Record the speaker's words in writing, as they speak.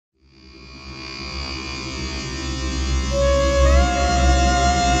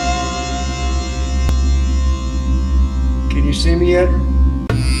see me yet? All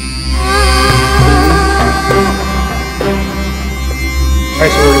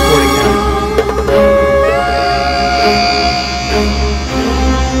right, so we're recording now.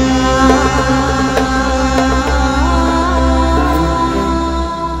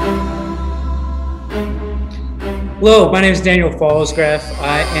 Hello, my name is Daniel Pfalzgraf.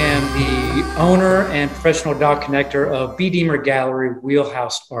 I am the owner and professional dot connector of Deemer Gallery,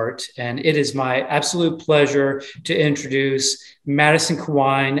 WheelHouse Art, and it is my absolute pleasure to introduce Madison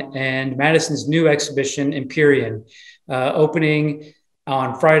Cawein and Madison's new exhibition, Empyrean, opening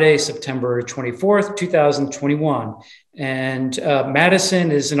on Friday, September 24th, 2021. And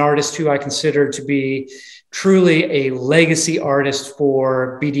Madison is an artist who I consider to be truly a legacy artist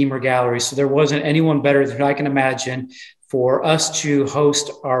for Deemer Gallery. So there wasn't anyone better than I can imagine for us to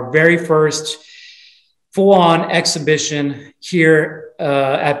host our very first full-on exhibition here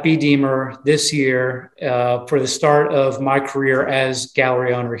at Deemer this year for the start of my career as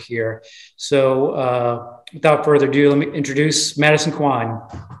gallery owner here. So without further ado, let me introduce Madison Cawein.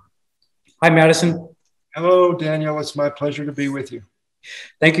 Hi, Madison. Hello, Daniel. It's my pleasure to be with you.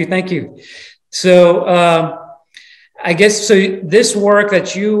 Thank you. Thank you. So I guess, so this work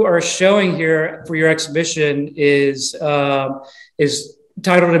that you are showing here for your exhibition is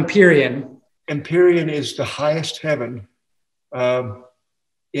titled Empyrean. Empyrean is the highest heaven. And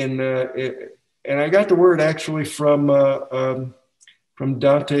I got the word actually from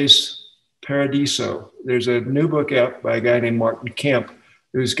Dante's Paradiso. There's a new book out by a guy named Martin Kemp,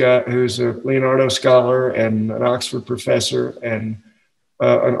 who's a Leonardo scholar and an Oxford professor and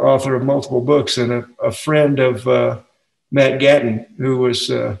an author of multiple books, and a friend of Matt Gatton, who was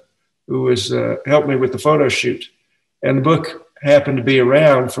helped me with the photo shoot. And the book happened to be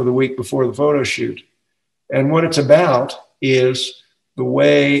around for the week before the photo shoot. And what it's about is the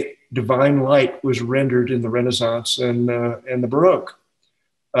way divine light was rendered in the Renaissance and the Baroque.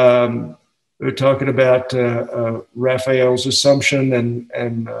 We're talking about Raphael's Assumption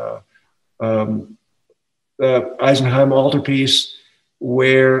and Eisenheim altarpiece,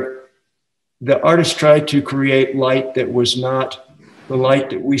 where the artist tried to create light that was not the light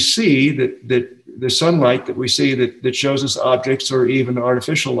that we see, that the sunlight that we see that shows us objects, or even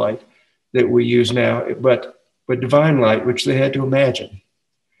artificial light that we use now, but divine light, which they had to imagine.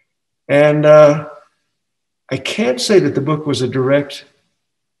 And I can't say that the book was a direct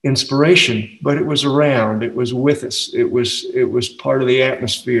inspiration, but it was around, it was with us. It was part of the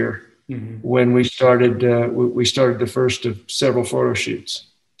atmosphere when we started the first of several photo shoots.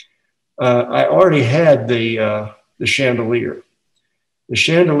 I already had the chandelier. The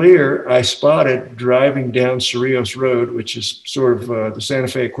chandelier I spotted driving down Cerrillos Road, which is sort of the Santa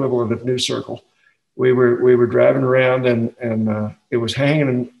Fe equivalent of New Circle. We were driving around, and it was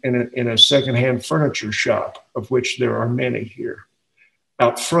hanging in a secondhand furniture shop, of which there are many here,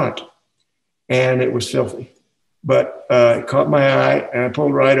 out front, and it was filthy. But it caught my eye, and I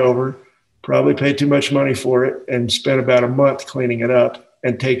pulled right over, probably paid too much money for it, and spent about a month cleaning it up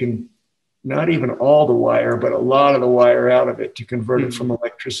and taking not even all the wire, but a lot of the wire out of it to convert it from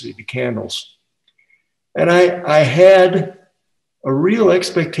electricity to candles. And I had a real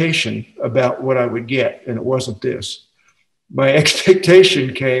expectation about what I would get, and it wasn't this. My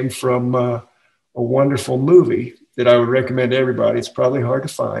expectation came from a wonderful movie that I would recommend to everybody. It's probably hard to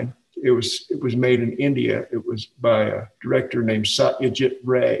find. It was made in India. It was by a director named Satyajit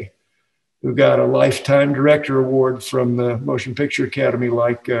Ray, who got a Lifetime Director Award from the Motion Picture Academy,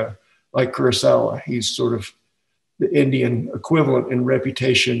 like Kurosawa. He's sort of the Indian equivalent in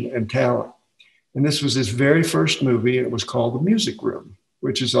reputation and talent. And this was his very first movie, and it was called The Music Room,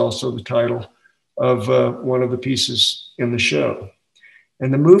 which is also the title of one of the pieces in the show.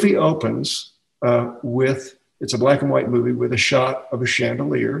 And the movie opens it's a black and white movie with a shot of a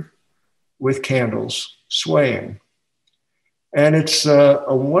chandelier with candles swaying. And it's a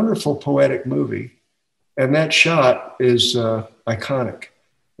wonderful poetic movie. And that shot is iconic.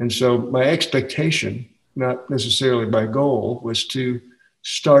 And so my expectation, not necessarily my goal, was to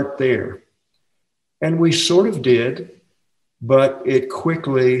start there. And we sort of did, but it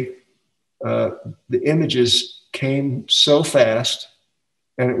quickly, the images came so fast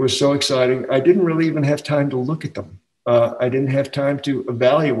and it was so exciting. I didn't really even have time to look at them. I didn't have time to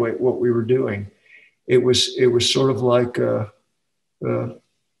evaluate what we were doing. It was sort of like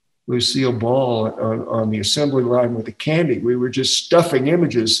Lucille Ball on the assembly line with the candy. We were just stuffing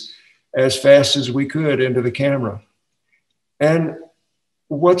images as fast as we could into the camera. And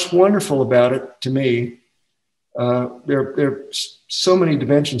what's wonderful about it to me, there are so many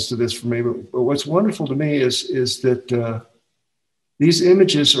dimensions to this for me, but what's wonderful to me is that these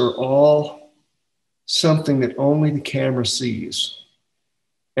images are all something that only the camera sees.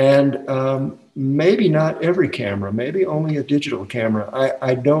 And maybe not every camera, maybe only a digital camera.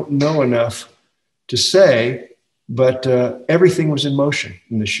 I don't know enough to say, but everything was in motion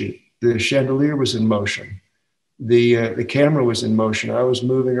in the shoot. The chandelier was in motion. The camera was in motion. I was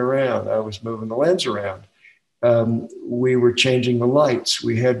moving around. I was moving the lens around. We were changing the lights.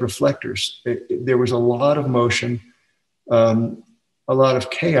 We had reflectors. There was a lot of motion, a lot of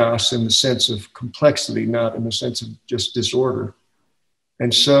chaos in the sense of complexity, not in the sense of just disorder.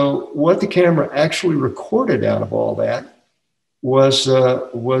 And so what the camera actually recorded out of all that was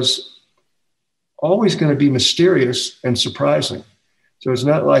always going to be mysterious and surprising. So it's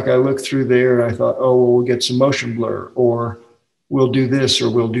not like I looked through there and I thought, oh, well, we'll get some motion blur, or we'll do this, or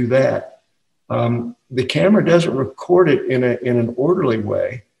we'll do that. The camera doesn't record it in an orderly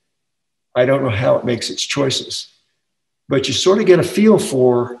way. I don't know how it makes its choices, but you sort of get a feel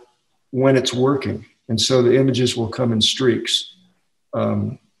for when it's working. And so the images will come in streaks.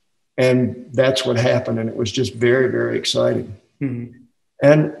 And that's what happened. And it was just very, very exciting. Mm-hmm.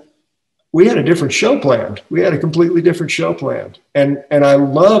 And we had a different show planned. We had a completely different show planned. And I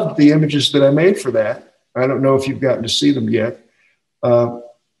loved the images that I made for that. I don't know if you've gotten to see them yet.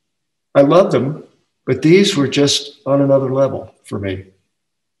 I loved them, but these were just on another level for me.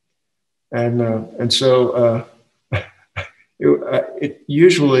 And so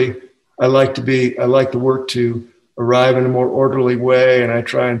usually I like the work to arrive in a more orderly way, and I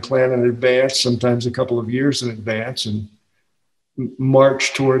try and plan in advance, sometimes a couple of years in advance, and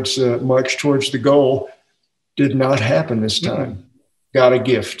march towards the goal. Did not happen this time. Mm-hmm. Got a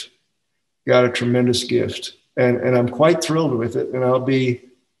gift, got a tremendous gift, and I'm quite thrilled with it. And I'll be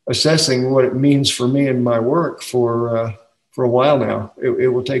assessing what it means for me and my work for a while now. It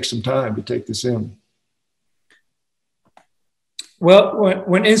will take some time to take this in. Well,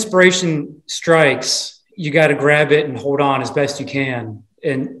 when inspiration strikes, you got to grab it and hold on as best you can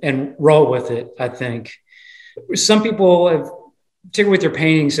and roll with it, I think. Some people have, particularly with your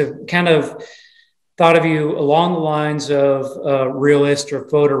paintings, have kind of thought of you along the lines of realist or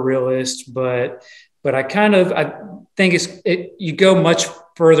photorealist, but I think you go much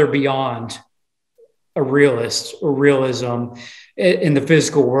further beyond a realist or realism in the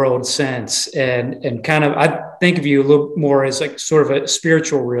physical world sense. And kind of, I think of you a little more as like sort of a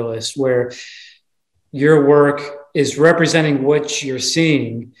spiritual realist, where your work is representing what you're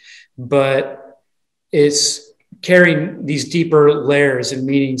seeing, but it's carrying these deeper layers and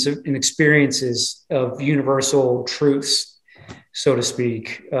meanings and experiences of universal truths, so to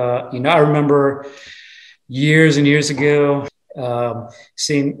speak. I remember years and years ago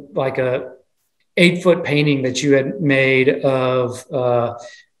seeing like a 8-foot painting that you had made of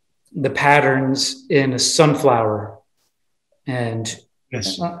the patterns in a sunflower. And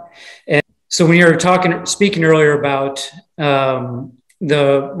yes. So when you were speaking earlier about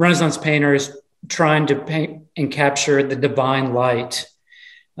the Renaissance painters trying to paint and capture the divine light,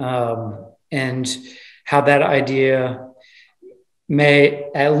 and how that idea may,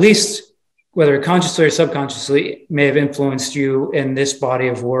 at least whether consciously or subconsciously, may have influenced you in this body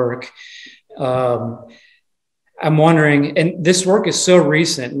of work. I'm wondering, and this work is so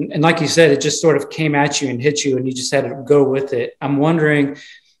recent, and like you said, it just sort of came at you and hit you and you just had to go with it. I'm wondering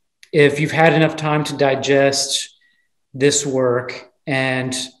if you've had enough time to digest this work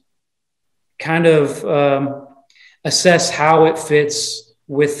and kind of assess how it fits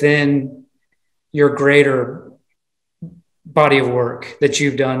within your greater body of work that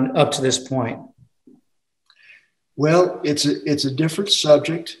you've done up to this point. Well, it's a different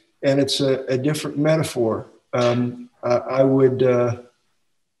subject and it's a different metaphor. I would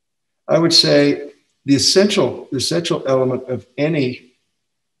say the essential element of any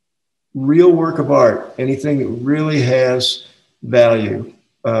real work of art, anything that really has value,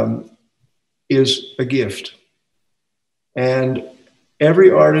 is a gift. And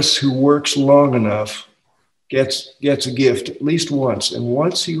every artist who works long enough gets a gift at least once. And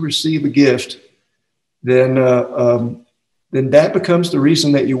once you receive a gift, then that becomes the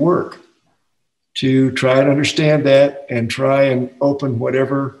reason that you work, to try and understand that and try and open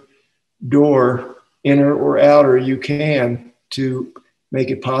whatever door, inner or outer, you can to make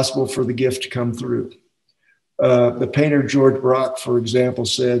it possible for the gift to come through. The painter George Braque, for example,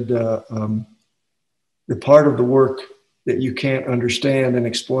 said the part of the work that you can't understand and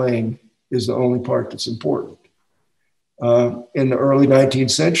explain is the only part that's important. In the early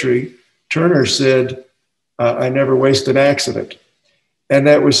 19th century, Turner said, I never waste an accident. And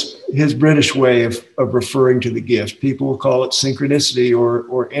that was his British way of referring to the gift. People will call it synchronicity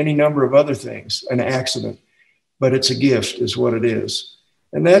or any number of other things, an accident, but it's a gift is what it is.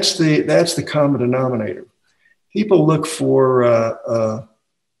 And that's the common denominator. People look for a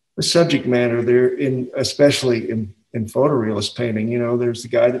subject matter there, especially in photorealist painting. You know, there's the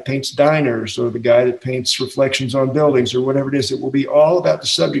guy that paints diners, or the guy that paints reflections on buildings, or whatever it is. It will be all about the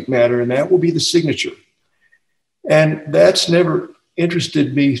subject matter, and that will be the signature. And that's never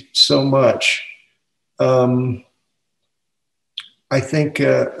interested me so much. I think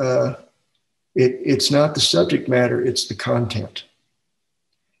it's not the subject matter, it's the content.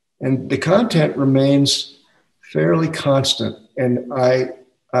 And the content remains fairly constant. And I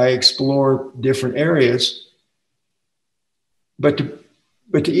explore different areas. But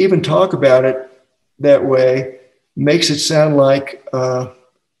to even talk about it that way makes it sound like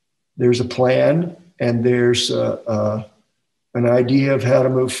there's a plan and there's an idea of how to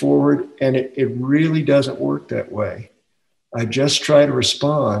move forward. And it really doesn't work that way. I just try to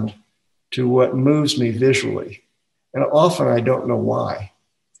respond to what moves me visually. And often I don't know why.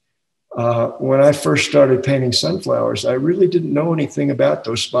 When I first started painting sunflowers, I really didn't know anything about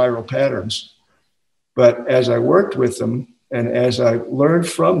those spiral patterns. But as I worked with them and as I learned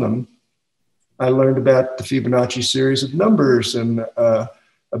from them, I learned about the Fibonacci series of numbers and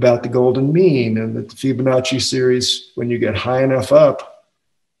about the golden mean, and that the Fibonacci series, when you get high enough up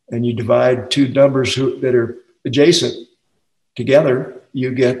and you divide two numbers that are adjacent together,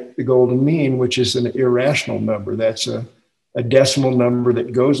 you get the golden mean, which is an irrational number. That's a decimal number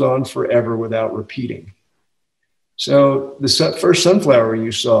that goes on forever without repeating. So the first sunflower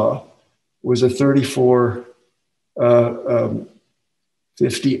you saw was a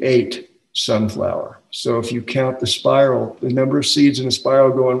 3458 sunflower. So if you count the spiral, the number of seeds in a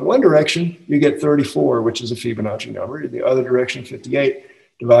spiral go in one direction, you get 34, which is a Fibonacci number. In the other direction, 58.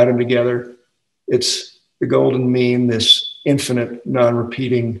 Divide them together. It's the golden mean, this infinite,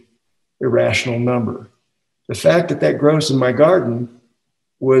 non-repeating, irrational number. The fact that that grows in my garden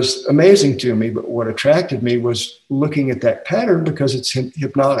was amazing to me, but what attracted me was looking at that pattern because it's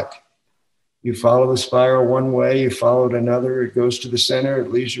hypnotic. You follow the spiral one way, you follow it another, it goes to the center,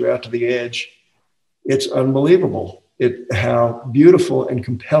 it leads you out to the edge. It's unbelievable how beautiful and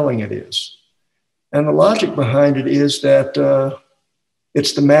compelling it is. And the logic behind it is that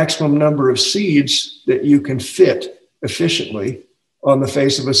it's the maximum number of seeds that you can fit efficiently on the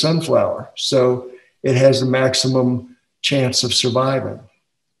face of a sunflower. So it has the maximum chance of surviving.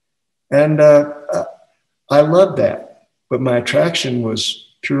 And I loved that, but my attraction was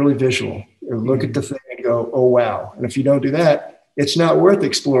purely visual. You look at the thing and go, oh, wow. And if you don't do that, it's not worth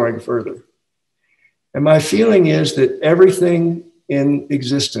exploring further. And my feeling is that everything in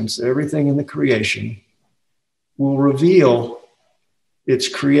existence, everything in the creation will reveal its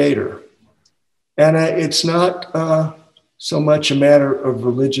creator. And it's not so much a matter of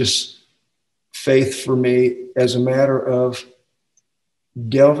religious faith for me as a matter of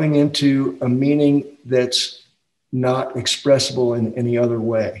delving into a meaning that's not expressible in any other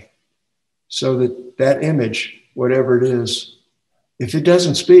way. So that image, whatever it is, if it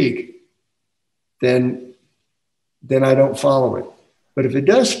doesn't speak, then I don't follow it. But if it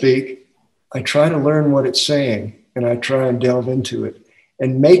does speak, I try to learn what it's saying and I try and delve into it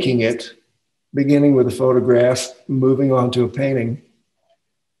and making it, beginning with a photograph, moving on to a painting.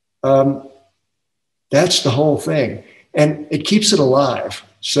 That's the whole thing. And it keeps it alive.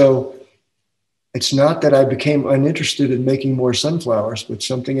 So it's not that I became uninterested in making more sunflowers, but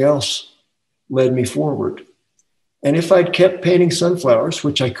something else led me forward. And if I'd kept painting sunflowers,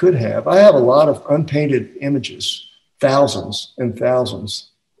 which I could have, I have a lot of unpainted images, thousands and thousands.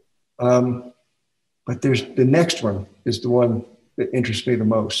 But there's the next one is the one that interests me the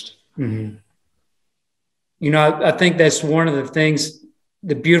most. Mm-hmm. You know, I think that's one of the things,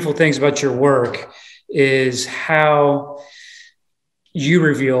 the beautiful things about your work is how you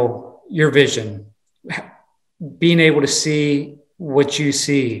reveal your vision, being able to see what you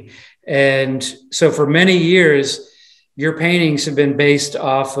see. And so for many years, your paintings have been based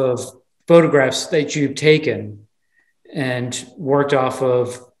off of photographs that you've taken and worked off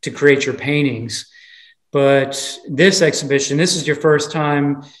of to create your paintings. But this exhibition, this is your first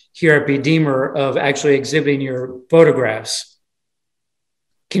time here at Deemer of actually exhibiting your photographs.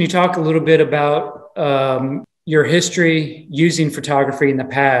 Can you talk a little bit about your history using photography in the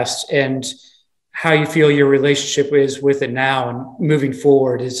past and how you feel your relationship is with it now and moving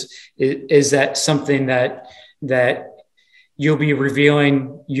forward? Is that something that you'll be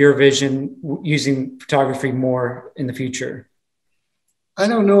revealing your vision using photography more in the future? I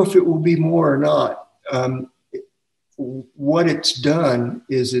don't know if it will be more or not. What it's done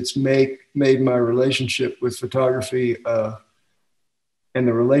is it's made my relationship with photography and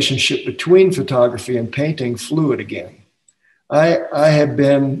the relationship between photography and painting fluid again. I have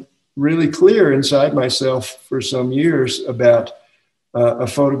been really clear inside myself for some years about a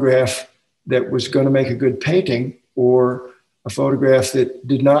photograph that was going to make a good painting, or a photograph that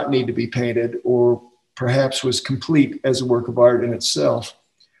did not need to be painted, or perhaps was complete as a work of art in itself.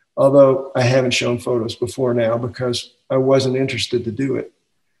 Although I haven't shown photos before now because I wasn't interested to do it.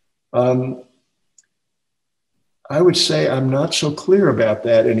 I would say I'm not so clear about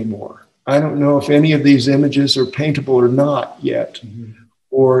that anymore. I don't know if any of these images are paintable or not yet,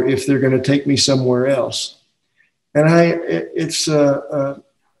 or if they're going to take me somewhere else. And it's a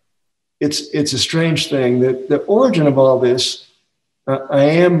strange thing that the origin of all this, I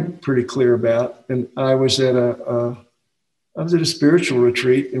am pretty clear about. And I was at a spiritual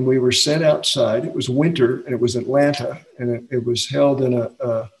retreat, and we were sent outside. It was winter, and it was Atlanta, and it was held in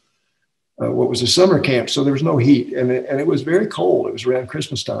what was a summer camp. So there was no heat, and it was very cold. It was around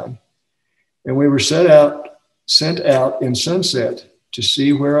Christmas time. And we were sent out in sunset to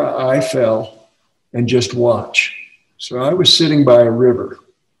see where our eye fell and just watch. So I was sitting by a river,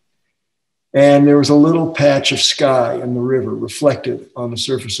 and there was a little patch of sky in the river reflected on the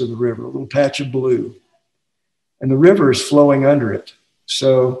surface of the river, a little patch of blue. And the river is flowing under it.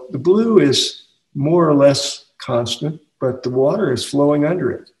 So the blue is more or less constant, but the water is flowing under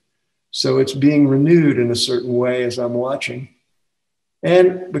it. So it's being renewed in a certain way as I'm watching.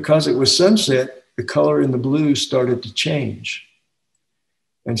 And because it was sunset, the color in the blue started to change.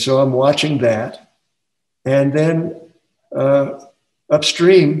 And so I'm watching that. And then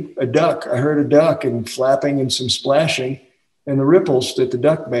upstream, a duck, I heard a duck and flapping and some splashing, and the ripples that the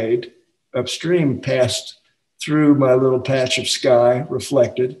duck made upstream passed through my little patch of sky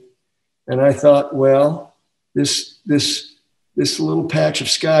reflected. And I thought, well, this little patch of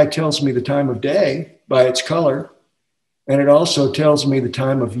sky tells me the time of day by its color. And it also tells me the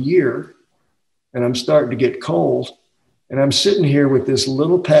time of year. And I'm starting to get cold. And I'm sitting here with this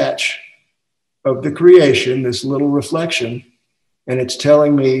little patch of the creation, this little reflection, and it's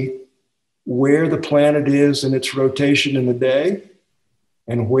telling me where the planet is in its rotation in the day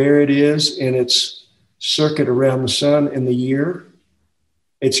and where it is in its circuit around the sun in the year.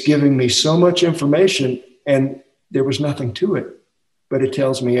 It's giving me so much information, and there was nothing to it, but it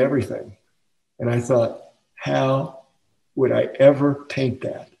tells me everything. And I thought, how would I ever paint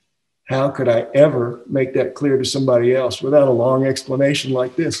that? How could I ever make that clear to somebody else without a long explanation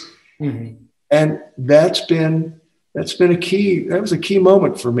like this? Mm-hmm. And that was a key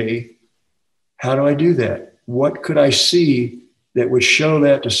moment for me. How do I do that? What could I see that would show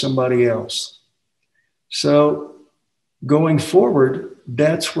that to somebody else? So going forward,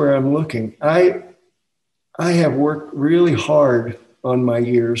 that's where I'm looking. I have worked really hard on my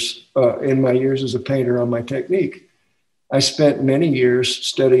years, in my years as a painter, on my technique. I spent many years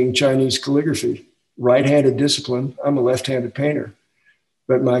studying Chinese calligraphy, right-handed discipline. I'm a left-handed painter.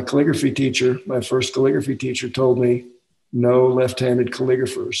 But my calligraphy teacher, my first calligraphy teacher, told me, no left-handed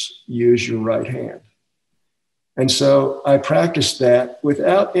calligraphers, use your right hand. And so I practiced that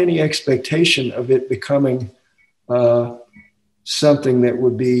without any expectation of it becoming something that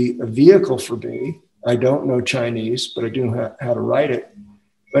would be a vehicle for me. I don't know Chinese, but I do know how to write it.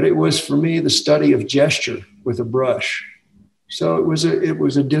 But it was, for me, the study of gesture with a brush. So it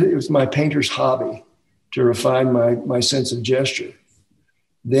was my painter's hobby to refine my sense of gesture.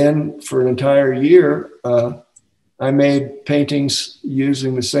 Then for an entire year, I made paintings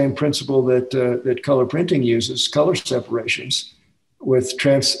using the same principle that color printing uses, color separations, with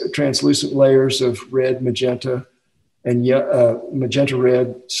translucent layers of red, magenta, and magenta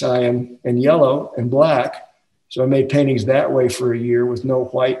red, cyan, and yellow, and black. So I made paintings that way for a year with no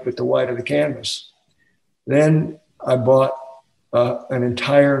white but the white of the canvas. Then I bought an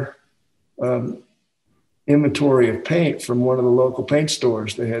entire inventory of paint from one of the local paint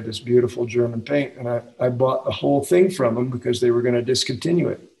stores. They had this beautiful German paint, and I bought the whole thing from them because they were going to discontinue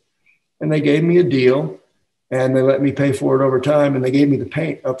it. And they gave me a deal, and they let me pay for it over time, and they gave me the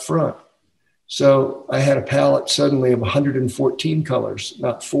paint up front. So I had a palette suddenly of 114 colors,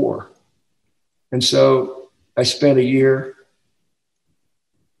 not 4. And so I spent a year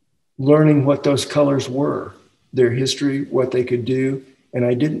learning what those colors were, their history, what they could do, and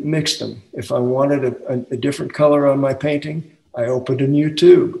I didn't mix them. If I wanted a different color on my painting, I opened a new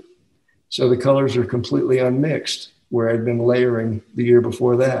tube. So the colors are completely unmixed, where I'd been layering the year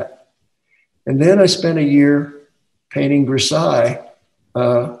before that. And then I spent a year painting grisaille,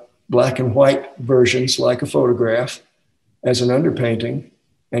 black and white versions like a photograph, as an underpainting,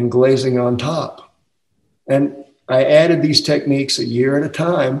 and glazing on top. And I added these techniques a year at a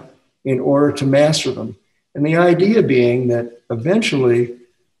time in order to master them. And the idea being that eventually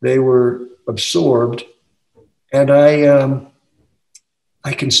they were absorbed, and I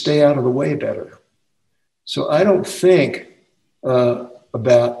I can stay out of the way better. So I don't think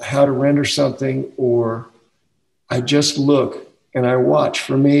about how to render something, or I just look and I watch.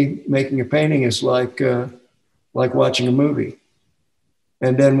 For me, making a painting is like watching a movie.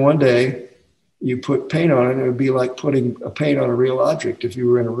 And then one day you put paint on it, and it would be like putting a paint on a real object. If you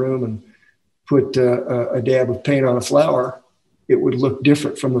were in a room and put a dab of paint on a flower, it would look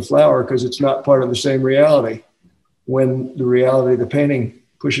different from the flower because it's not part of the same reality. When the reality of the painting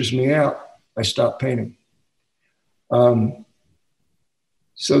pushes me out, I stop painting.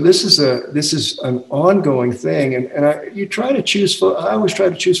 So this is an ongoing thing, and I always try to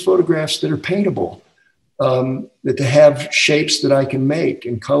choose photographs that are paintable, that to have shapes that I can make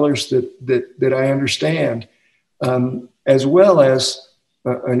and colors that I understand, as well as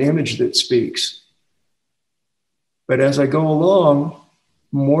an image that speaks. But as I go along,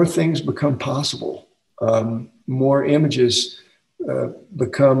 more things become possible. More images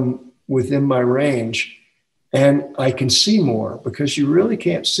become within my range, and I can see more, because you really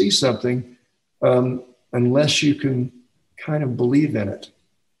can't see something unless you can kind of believe in it.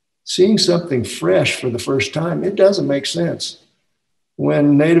 Seeing something fresh for the first time, it doesn't make sense.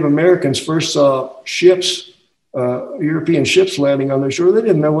 When Native Americans first saw ships, European ships landing on their shore, they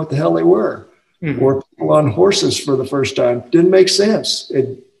didn't know what the hell they were. Mm-hmm. Or people on horses for the first time, didn't make sense.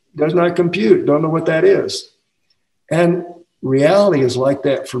 It does not compute, don't know what that is. And reality is like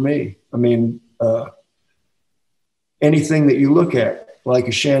that for me. I mean, anything that you look at, like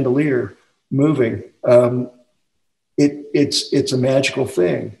a chandelier moving, it's a magical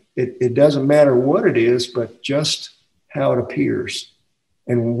thing. It doesn't matter what it is, but just how it appears,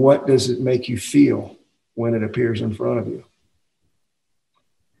 and what does it make you feel when it appears in front of you.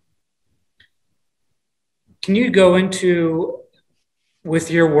 Can you go into, with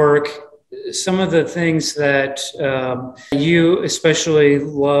your work, some of the things that you especially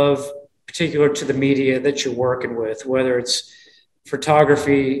love, particular to the media that you're working with, whether it's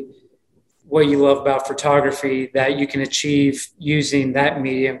photography, what you love about photography that you can achieve using that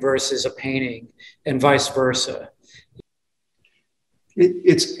medium versus a painting, and vice versa?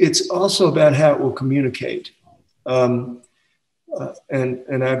 It's also about how it will communicate. And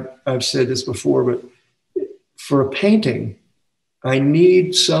I've said this before, but for a painting, I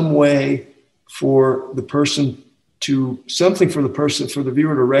need some way for the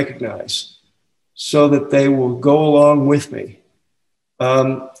viewer to recognize, so that they will go along with me.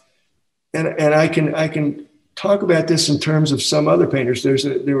 And I can talk about this in terms of some other painters.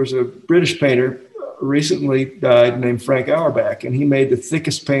 There was a British painter recently died named Frank Auerbach, and he made the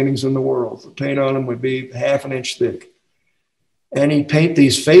thickest paintings in the world. The paint on them would be half an inch thick. And he'd paint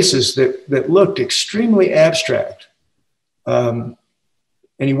these faces that looked extremely abstract. And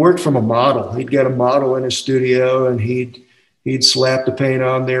he worked from a model. He'd get a model in his studio, and he'd slap the paint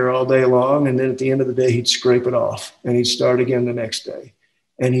on there all day long. And then at the end of the day, he'd scrape it off, and he'd start again the next day.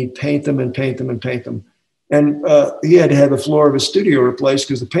 And he'd paint them and paint them and paint them. And he had to have the floor of his studio replaced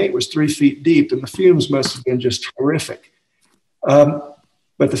because the paint was 3 feet deep, and the fumes must have been just horrific.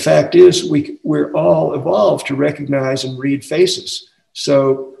 But the fact is, we're all evolved to recognize and read faces.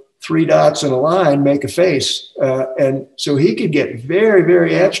 So 3 dots in a line make a face. And so he could get very,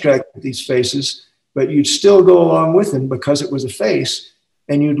 very abstract with these faces, but you'd still go along with him because it was a face,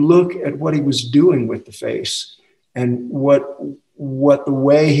 and you'd look at what he was doing with the face, and what the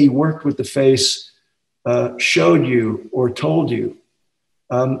way he worked with the face showed you or told you.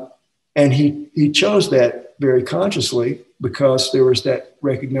 And he chose that very consciously because there was that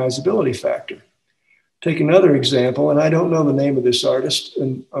recognizability factor. Take another example, and I don't know the name of this artist,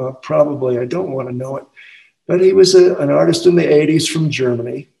 and probably I don't want to know it, but he was an artist in the 80s from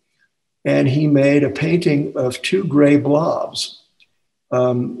Germany, and he made a painting of 2 gray blobs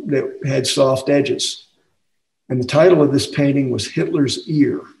that had soft edges. And the title of this painting was Hitler's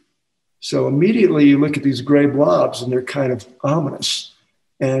Ear. So immediately you look at these gray blobs, and they're kind of ominous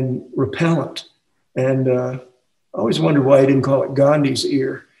and repellent. And I always wondered why he didn't call it Gandhi's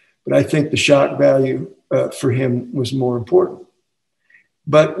ear, but I think the shock value for him was more important.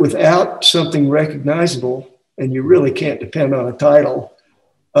 But without something recognizable, and you really can't depend on a title,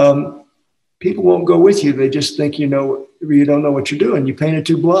 people won't go with you. They just think you don't know what you're doing. You painted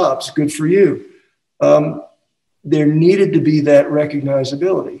 2 blobs, good for you. There needed to be that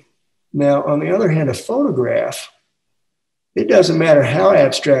recognizability. Now, on the other hand, a photograph, it doesn't matter how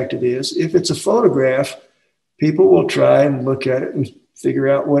abstract it is. If it's a photograph, people will try and look at it and figure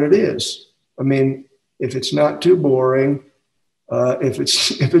out what it is. I mean, if it's not too boring, if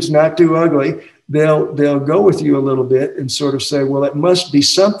it's not too ugly, they'll go with you a little bit and sort of say, well, it must be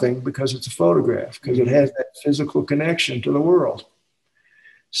something because it's a photograph, because it has that physical connection to the world.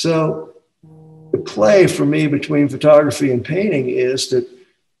 So the play for me between photography and painting is that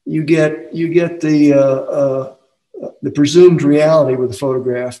you get the presumed reality with a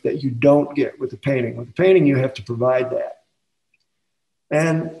photograph that you don't get with the painting. With the painting, you have to provide that.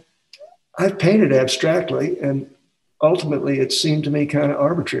 And I've painted abstractly, and ultimately it seemed to me kind of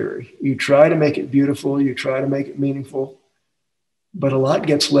arbitrary. You try to make it beautiful, you try to make it meaningful, but a lot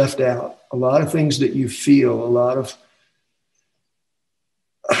gets left out. A lot of things that you feel, a lot of,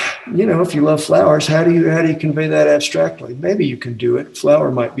 if you love flowers, how do you convey that abstractly? Maybe you can do it. Flower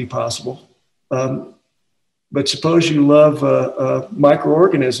might be possible. But suppose you love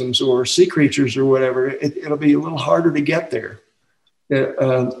microorganisms or sea creatures or whatever, it'll be a little harder to get there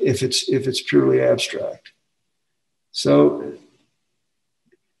if it's purely abstract. So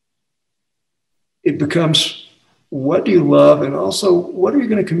it becomes, what do you love? And also, what are you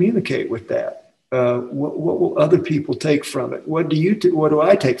going to communicate with that? What will other people take from it? What do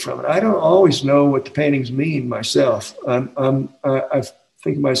I take from it? I don't always know what the paintings mean myself. I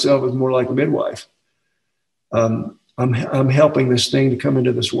think of myself as more like a midwife. I'm helping this thing to come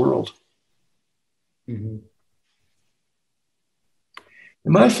into this world. Mm-hmm.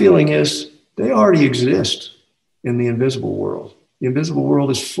 And my feeling is they already exist in the invisible world. The invisible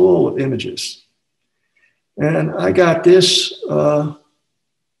world is full of images. And I got this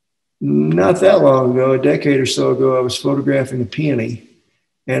not that long ago, a decade or so ago. I was photographing a peony,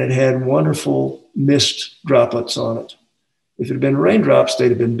 and it had wonderful mist droplets on it. If it had been raindrops, they'd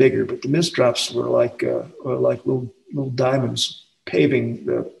have been bigger, but the mist drops were like little diamonds paving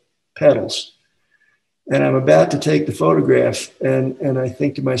the petals. And I'm about to take the photograph, and I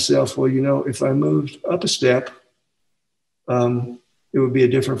think to myself, well, if I moved up a step, it would be a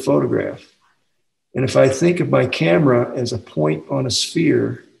different photograph. And if I think of my camera as a point on a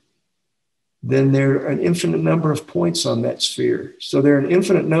sphere, then there are an infinite number of points on that sphere. So there are an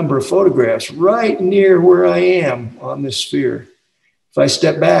infinite number of photographs right near where I am on this sphere. If I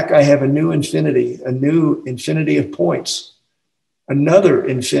step back, I have a new infinity of points, another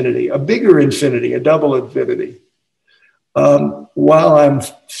infinity, a bigger infinity, a double infinity. While I'm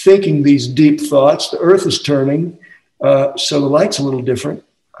thinking these deep thoughts, the earth is turning, so the light's a little different.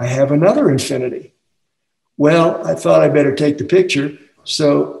 I have another infinity. Well, I thought I better take the picture,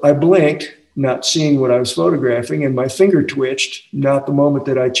 so I blinked, not seeing what I was photographing, and my finger twitched, not the moment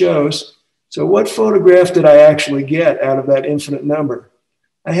that I chose. So what photograph did I actually get out of that infinite number?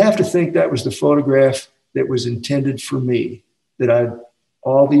 I have to think that was the photograph that was intended for me,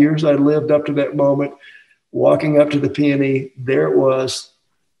 all the years I lived up to that moment, walking up to the peony, there it was.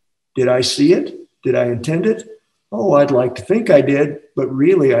 Did I see it? Did I intend it? Oh, I'd like to think I did, but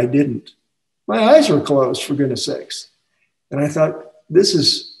really I didn't. My eyes were closed, for goodness sakes. And I thought, this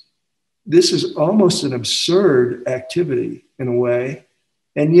is almost an absurd activity in a way,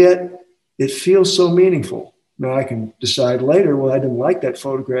 and yet it feels so meaningful. Now I can decide later, well, I didn't like that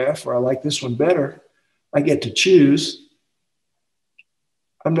photograph, or I like this one better. I get to choose.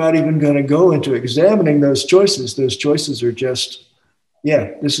 I'm not even going to go into examining those choices. Those choices are just,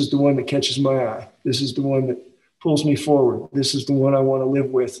 this is the one that catches my eye. This is the one that pulls me forward. This is the one I want to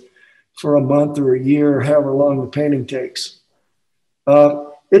live with for a month or a year, or however long the painting takes.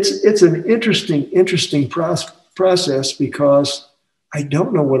 It's an interesting process because I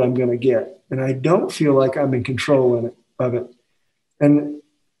don't know what I'm going to get, and I don't feel like I'm in control of it. And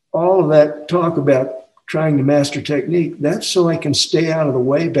all of that talk about trying to master technique, that's so I can stay out of the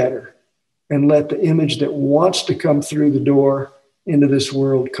way better and let the image that wants to come through the door into this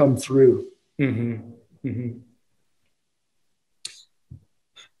world come through. Mm-hmm. Mm-hmm.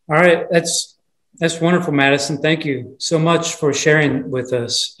 All right, that's wonderful, Madison. Thank you so much for sharing with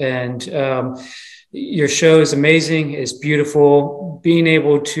us. And your show is amazing. It's beautiful. Being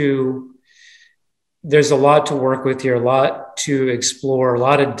able to, there's a lot to work with here, a lot to explore, a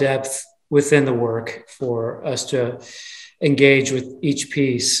lot of depth within the work for us to engage with each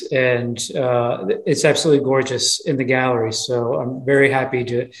piece. And it's absolutely gorgeous in the gallery. So I'm very happy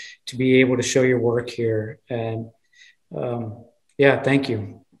to be able to show your work here. And thank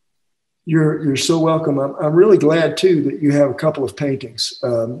you. You're so welcome. I'm really glad too that you have a couple of paintings.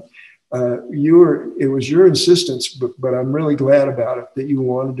 It was your insistence, but I'm really glad about it that you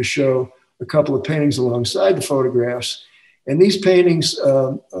wanted to show a couple of paintings alongside the photographs. And these paintings,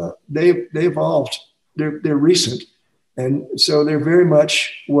 they evolved. They're recent, and so they're very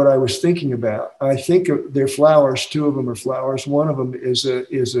much what I was thinking about. I think they're flowers. Two of them are flowers. One of them is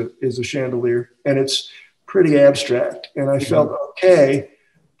a chandelier, and it's pretty abstract. And I felt okay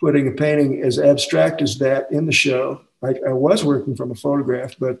putting a painting as abstract as that in the show. I was working from a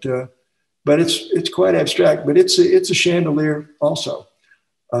photograph, but it's quite abstract. But it's a chandelier also.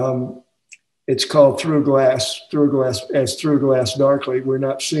 It's called through glass darkly. We're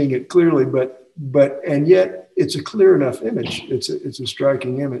not seeing it clearly, and yet it's a clear enough image. It's a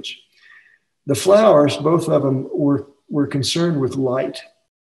striking image. The flowers, both of them were concerned with light.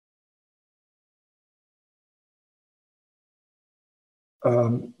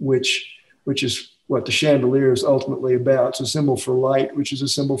 Which is what the chandelier is ultimately about. It's a symbol for light, which is a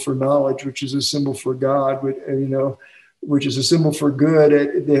symbol for knowledge, which is a symbol for God, which is a symbol for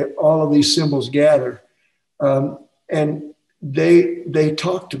good. All of these symbols gather. And they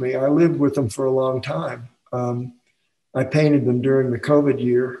talked to me. I lived with them for a long time. I painted them during the COVID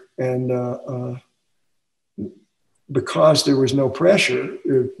year. And because there was no pressure,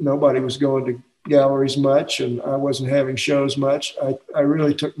 nobody was going to galleries much, and I wasn't having shows much, I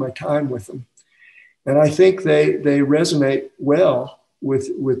really took my time with them. And I think they resonate well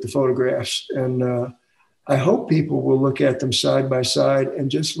with the photographs. And I hope people will look at them side by side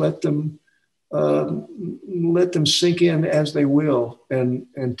and just let them sink in as they will,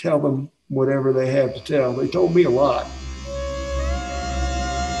 and tell them whatever they have to tell. They told me a lot.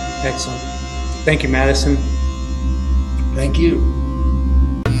 Excellent. Thank you, Madison. Thank you.